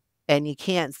technology. And you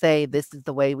can't say this is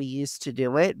the way we used to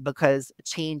do it because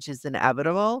change is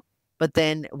inevitable. But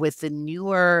then with the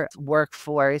newer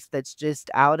workforce that's just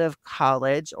out of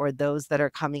college or those that are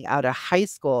coming out of high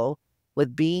school,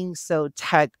 with being so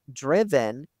tech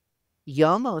driven, you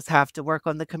almost have to work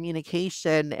on the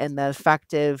communication and the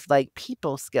effective like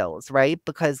people skills, right?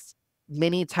 Because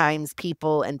many times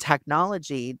people and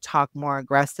technology talk more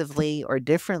aggressively or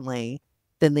differently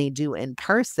than they do in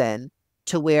person,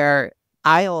 to where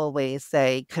I always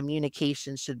say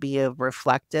communication should be a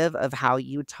reflective of how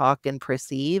you talk and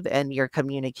perceive, and your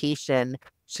communication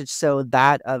should show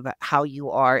that of how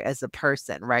you are as a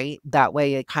person, right? That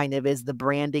way it kind of is the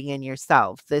branding in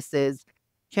yourself. This is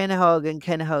Ken Hogue and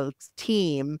Ken Hogue's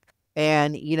team.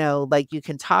 And, like you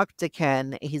can talk to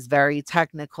Ken, he's very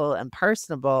technical and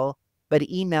personable, but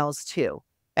emails too.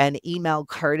 And email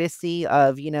courtesy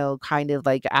of, kind of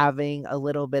like having a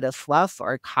little bit of fluff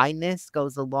or kindness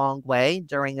goes a long way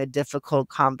during a difficult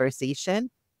conversation,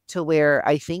 to where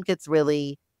I think it's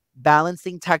really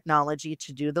balancing technology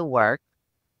to do the work,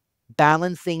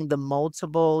 balancing the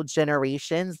multiple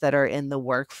generations that are in the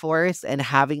workforce and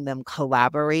having them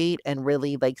collaborate and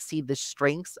really like see the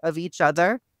strengths of each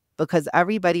other, because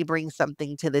everybody brings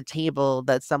something to the table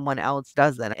that someone else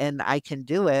doesn't. And I can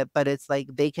do it, but it's like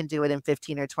they can do it in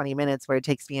 15 or 20 minutes where it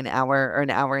takes me an hour or an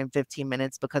hour and 15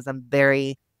 minutes because I'm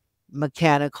very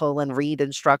mechanical and read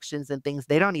instructions and things.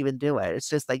 They don't even do it. It's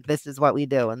just like, this is what we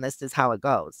do and this is how it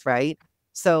goes, right?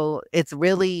 So it's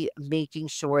really making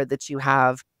sure that you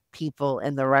have people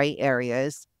in the right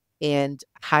areas and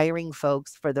hiring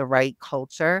folks for the right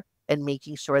culture and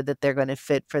making sure that they're going to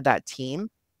fit for that team,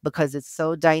 because it's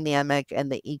so dynamic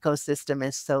and the ecosystem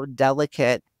is so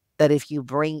delicate that if you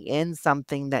bring in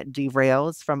something that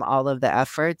derails from all of the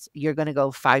efforts, you're going to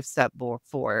go 5 step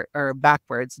forward or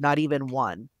backwards, not even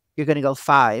one. You're going to go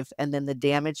five. And then the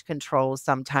damage control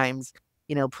sometimes,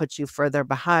 puts you further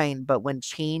behind. But when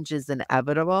change is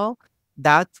inevitable,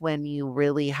 that's when you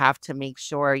really have to make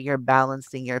sure you're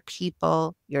balancing your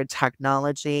people, your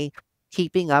technology,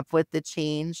 keeping up with the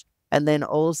change, and then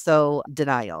also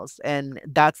denials. And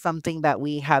that's something that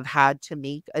we have had to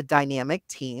make a dynamic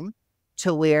team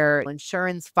to where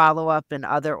insurance follow up and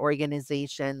other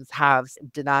organizations have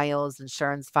denials,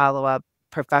 insurance follow up,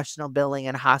 professional billing,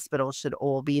 and hospitals should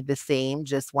all be the same,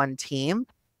 just one team.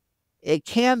 It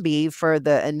can be for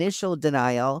the initial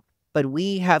denial, but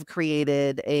we have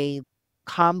created a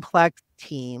complex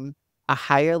team, a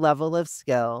higher level of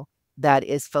skill that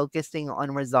is focusing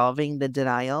on resolving the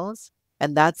denials.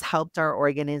 And that's helped our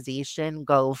organization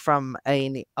go from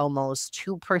an almost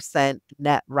 2%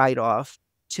 net write off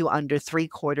to under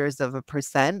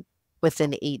 0.75%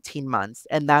 within 18 months.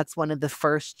 And that's one of the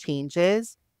first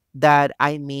changes that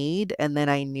I made. And then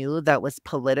I knew that was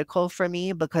political for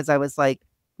me because I was like,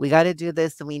 we got to do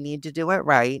this and we need to do it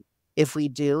right. If we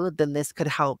do, then this could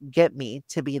help get me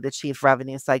to be the chief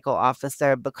revenue cycle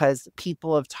officer because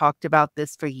people have talked about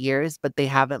this for years, but they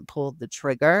haven't pulled the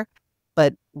trigger.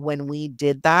 But when we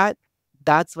did that,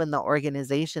 that's when the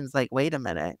organization's like, wait a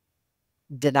minute,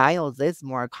 denials is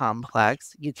more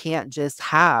complex. You can't just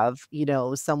have,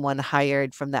 someone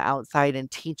hired from the outside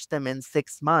and teach them in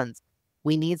 6 months.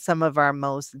 We need some of our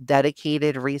most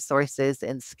dedicated resources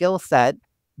and skill set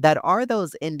that are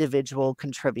those individual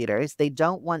contributors. They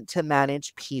don't want to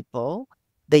manage people.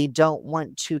 They don't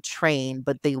want to train,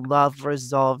 but they love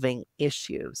resolving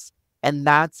issues. And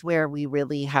that's where we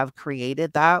really have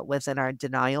created that within our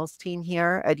denials team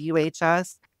here at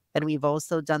UHS. And we've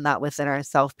also done that within our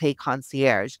self-pay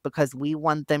concierge because we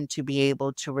want them to be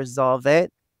able to resolve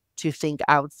it, to think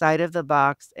outside of the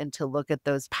box and to look at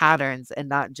those patterns and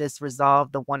not just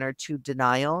resolve the one or two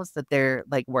denials that they're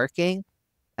like working.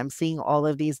 I'm seeing all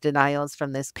of these denials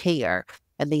from this payer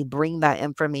and they bring that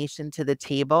information to the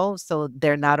table. So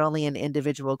they're not only an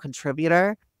individual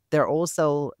contributor, they're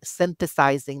also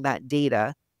synthesizing that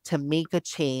data to make a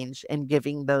change and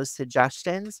giving those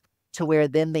suggestions to where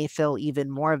then they feel even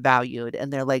more valued.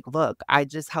 And they're like, look, I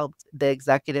just helped the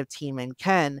executive team and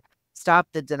Ken stop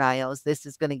the denials. This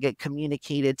is going to get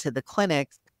communicated to the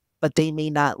clinics, but they may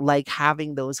not like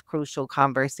having those crucial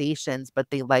conversations, but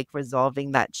they like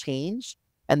resolving that change.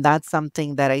 And that's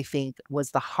something that I think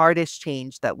was the hardest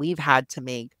change that we've had to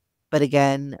make. But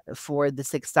again, for the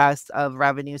success of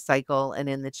revenue cycle and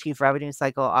in the chief revenue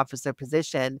cycle officer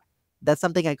position, that's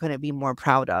something I couldn't be more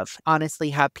proud of. Honestly,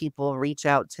 have people reach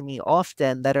out to me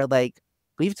often that are like,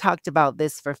 we've talked about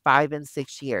this for 5 and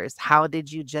 6 years. How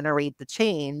did you generate the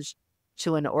change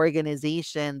to an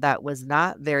organization that was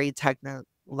not very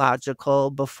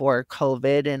technological before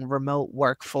COVID and remote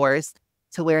workforce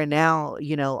to where now,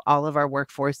 all of our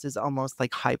workforce is almost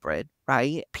like hybrid,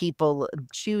 right? People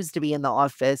choose to be in the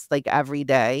office like every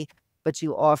day, but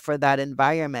you offer that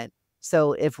environment.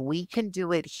 So if we can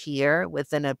do it here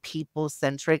within a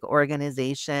people-centric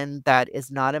organization that is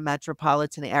not a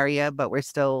metropolitan area, but we're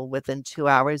still within 2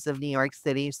 hours of New York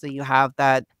City, so you have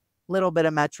that little bit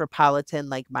of metropolitan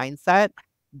like mindset,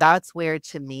 that's where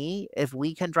to me, if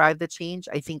we can drive the change,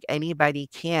 I think anybody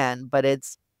can, but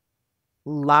it's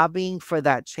lobbying for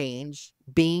that change,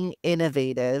 being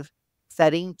innovative,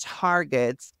 setting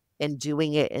targets, and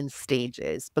doing it in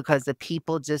stages because the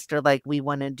people just are like, we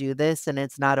want to do this and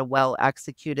it's not a well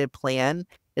executed plan,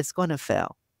 it's going to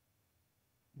fail.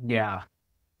 Yeah.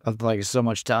 Of like so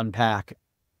much to unpack.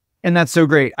 And that's so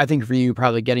great. I think for you,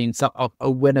 probably getting a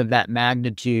win of that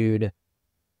magnitude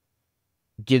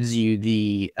gives you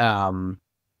the, well,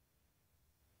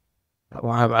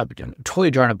 I'm totally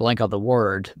drawing a blank on the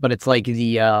word, but it's like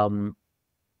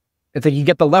it's like you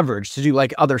get the leverage to do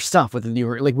like other stuff within the,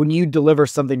 like when you deliver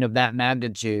something of that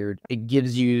magnitude, it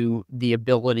gives you the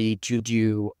ability to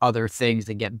do other things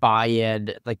and get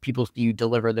buy-in, like people see you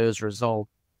deliver those results.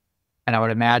 And I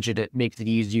would imagine it makes it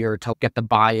easier to get the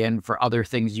buy-in for other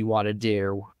things you want to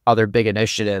do, other big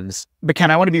initiatives. But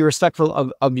Ken, I want to be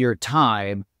respectful of your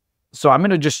time. So I'm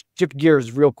going to just shift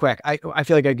gears real quick. I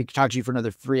feel like I could talk to you for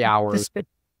another 3 hours.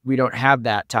 We don't have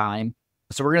that time.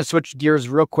 So we're going to switch gears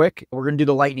real quick. We're going to do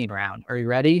the lightning round. Are you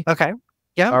ready? Okay.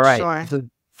 Yeah, all right. Sure. So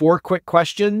 4 quick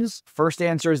questions. First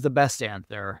answer is the best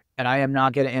answer. And I am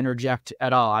not going to interject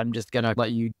at all. I'm just going to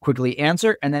let you quickly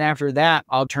answer. And then after that,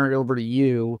 I'll turn it over to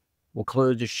you. We'll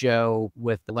close the show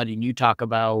with letting you talk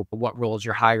about what roles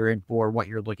you're hiring for, what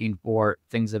you're looking for,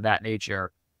 things of that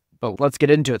nature. But let's get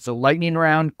into it. So lightning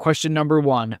round, question number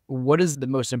 1. What is the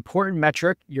most important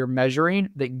metric you're measuring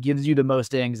that gives you the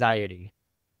most anxiety?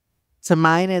 So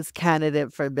mine is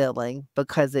candidate for billing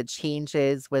because it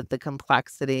changes with the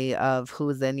complexity of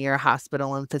who's in your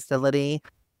hospital and facility.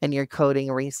 and your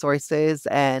coding resources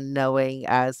and knowing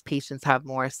as patients have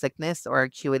more sickness or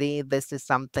acuity, this is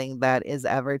something that is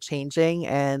ever changing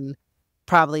and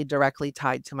probably directly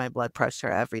tied to my blood pressure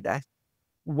every day.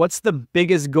 What's the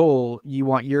biggest goal you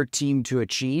want your team to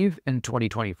achieve in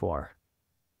 2024?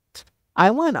 I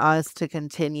want us to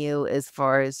continue as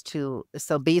far as to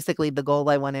so basically the goal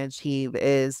I want to achieve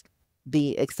is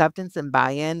the acceptance and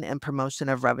buy-in and promotion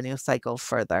of revenue cycle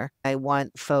further. I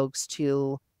want folks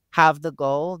to have the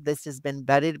goal. This has been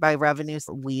vetted by revenues.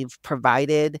 We've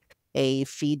provided a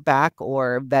feedback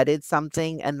or vetted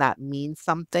something, and that means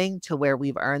something to where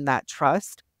we've earned that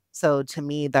trust. So to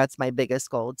me, that's my biggest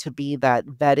goal, to be that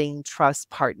vetting trust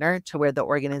partner to where the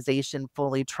organization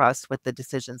fully trusts with the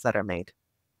decisions that are made.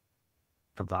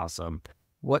 That's awesome.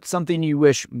 What's something you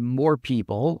wish more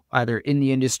people, either in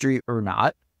the industry or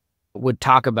not, would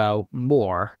talk about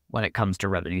more when it comes to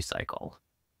revenue cycle?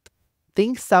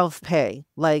 Think self-pay.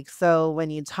 Like, so when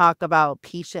you talk about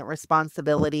patient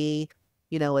responsibility,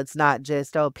 it's not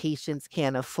just, oh, patients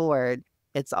can't afford.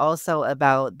 It's also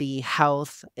about the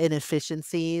health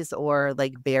inefficiencies or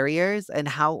like barriers and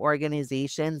how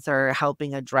organizations are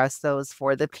helping address those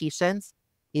for the patients,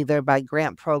 either by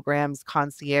grant programs,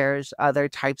 concierge, other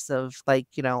types of like,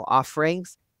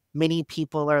 offerings. Many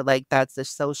people are like, that's the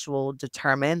social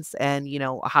determinants, and,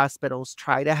 hospitals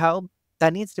try to help.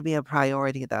 That needs to be a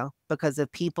priority though, because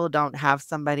if people don't have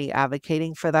somebody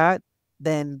advocating for that,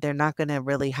 then they're not going to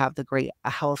really have the great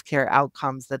healthcare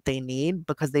outcomes that they need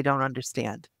because they don't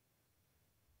understand.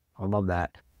 I love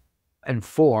that. And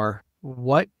four,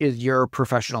 what is your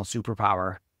professional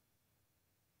superpower?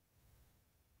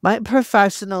 My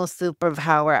professional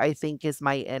superpower, I think, is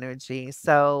my energy.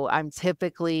 So I'm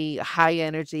typically high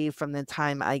energy from the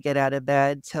time I get out of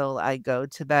bed till I go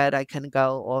to bed. I can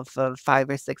go off of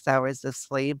 5 or 6 hours of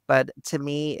sleep. But to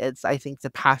me, it's, I think, the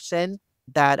passion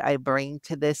that I bring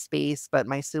to this space. But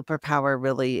my superpower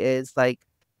really is like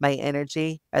my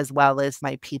energy as well as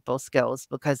my people skills,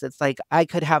 because it's like I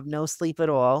could have no sleep at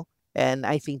all. And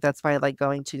I think that's why I like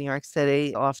going to New York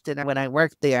City often when I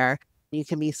work there. You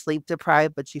can be sleep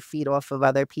deprived, but you feed off of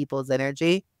other people's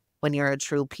energy when you're a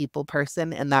true people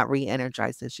person, and that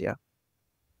re-energizes you.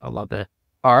 I love it.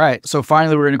 All right. So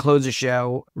finally, we're going to close the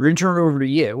show. We're going to turn it over to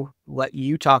you, let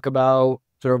you talk about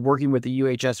sort of working with the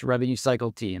UHS revenue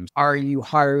cycle teams. Are you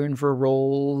hiring for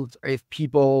roles? If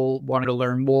people wanted to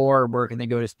learn more, where can they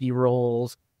go to see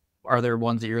roles? Are there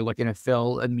ones that you're looking to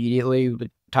fill immediately?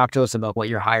 Talk to us about what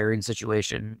your hiring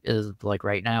situation is like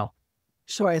right now.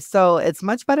 Sure. So it's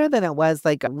much better than it was.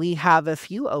 Like, we have a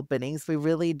few openings. We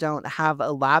really don't have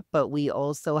a lot, but we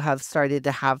also have started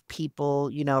to have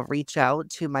people, reach out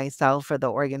to myself or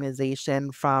the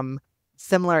organization from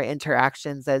similar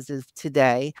interactions as is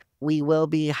today. We will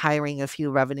be hiring a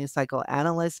few revenue cycle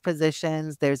analyst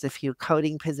positions. There's a few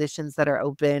coding positions that are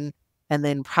open. And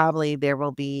then probably there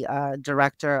will be a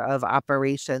director of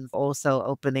operations also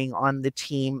opening on the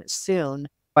team soon.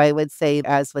 I would say,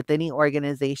 as with any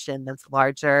organization that's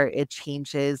larger, it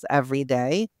changes every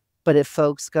day. But if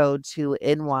folks go to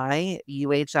nyuhs.org,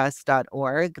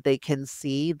 they can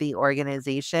see the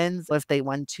organizations if they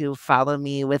want to follow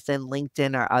me within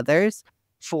LinkedIn or others.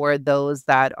 For those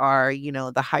that are,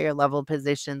 the higher level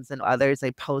positions and others,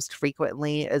 I post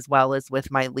frequently as well as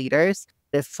with my leaders.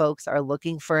 If folks are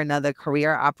looking for another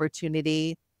career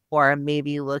opportunity, or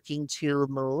maybe looking to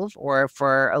move, or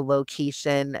for a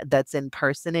location that's in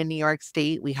person in New York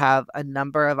State, we have a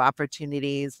number of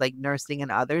opportunities like nursing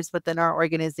and others within our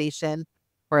organization.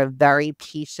 We're a very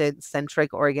patient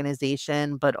centric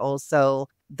organization, but also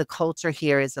the culture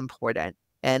here is important.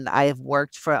 And I've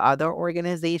worked for other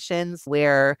organizations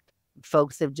where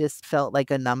folks have just felt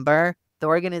like a number. The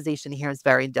organization here is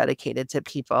very dedicated to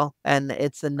people, and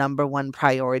it's the number one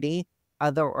priority.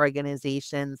 Other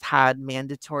organizations had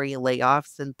mandatory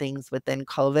layoffs and things within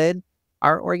COVID.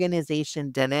 Our organization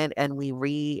didn't, and we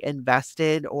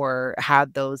reinvested or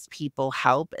had those people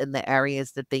help in the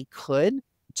areas that they could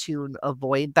to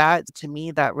avoid that. To me,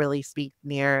 that really speaks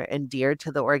near and dear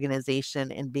to the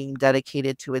organization and being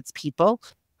dedicated to its people.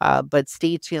 But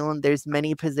stay tuned. There's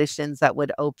many positions that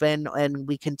would open, and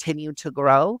we continue to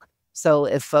grow. So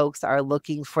if folks are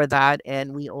looking for that,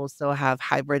 and we also have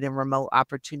hybrid and remote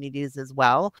opportunities as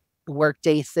well.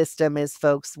 Workday system is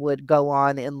folks would go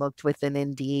on and looked within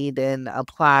Indeed and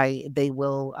apply, they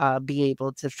will be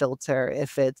able to filter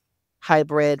if it's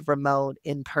hybrid, remote,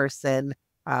 in person,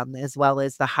 as well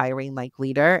as the hiring like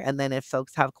leader. And then if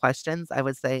folks have questions, I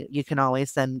would say you can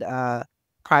always send a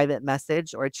private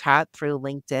message or chat through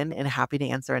LinkedIn, and happy to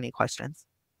answer any questions.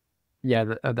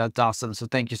 Yeah, that's awesome. So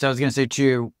thank you. So I was going to say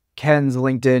too, Ken's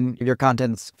LinkedIn. Your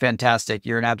content's fantastic.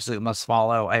 You're an absolute must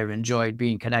follow. I've enjoyed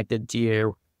being connected to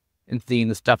you and seeing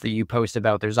the stuff that you post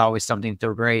about. There's always something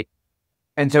so great.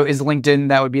 And so is LinkedIn,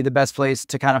 that would be the best place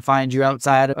to kind of find you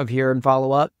outside of here and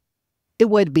follow up? It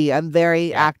would be. I'm very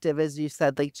Yeah. active, as you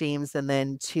said, like James, and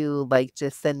then to like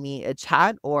just send me a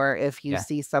chat, or if you Yeah.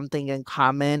 see something and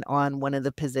comment on one of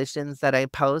the positions that I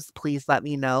post, please let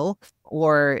me know.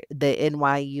 Or the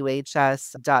nyuhs.org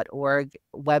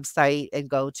website and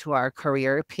go to our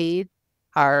career page.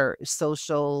 Our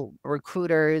social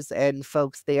recruiters and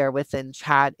folks there within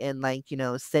chat and like,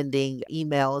 sending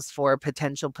emails for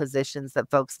potential positions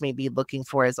that folks may be looking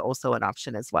for is also an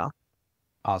option as well.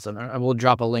 Awesome. I will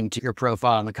drop a link to your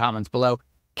profile in the comments below.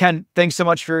 Ken, thanks so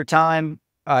much for your time.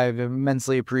 I've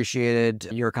immensely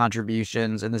appreciated your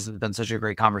contributions, and this has been such a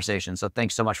great conversation. So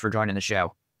thanks so much for joining the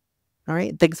show. All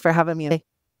right. Thanks for having me.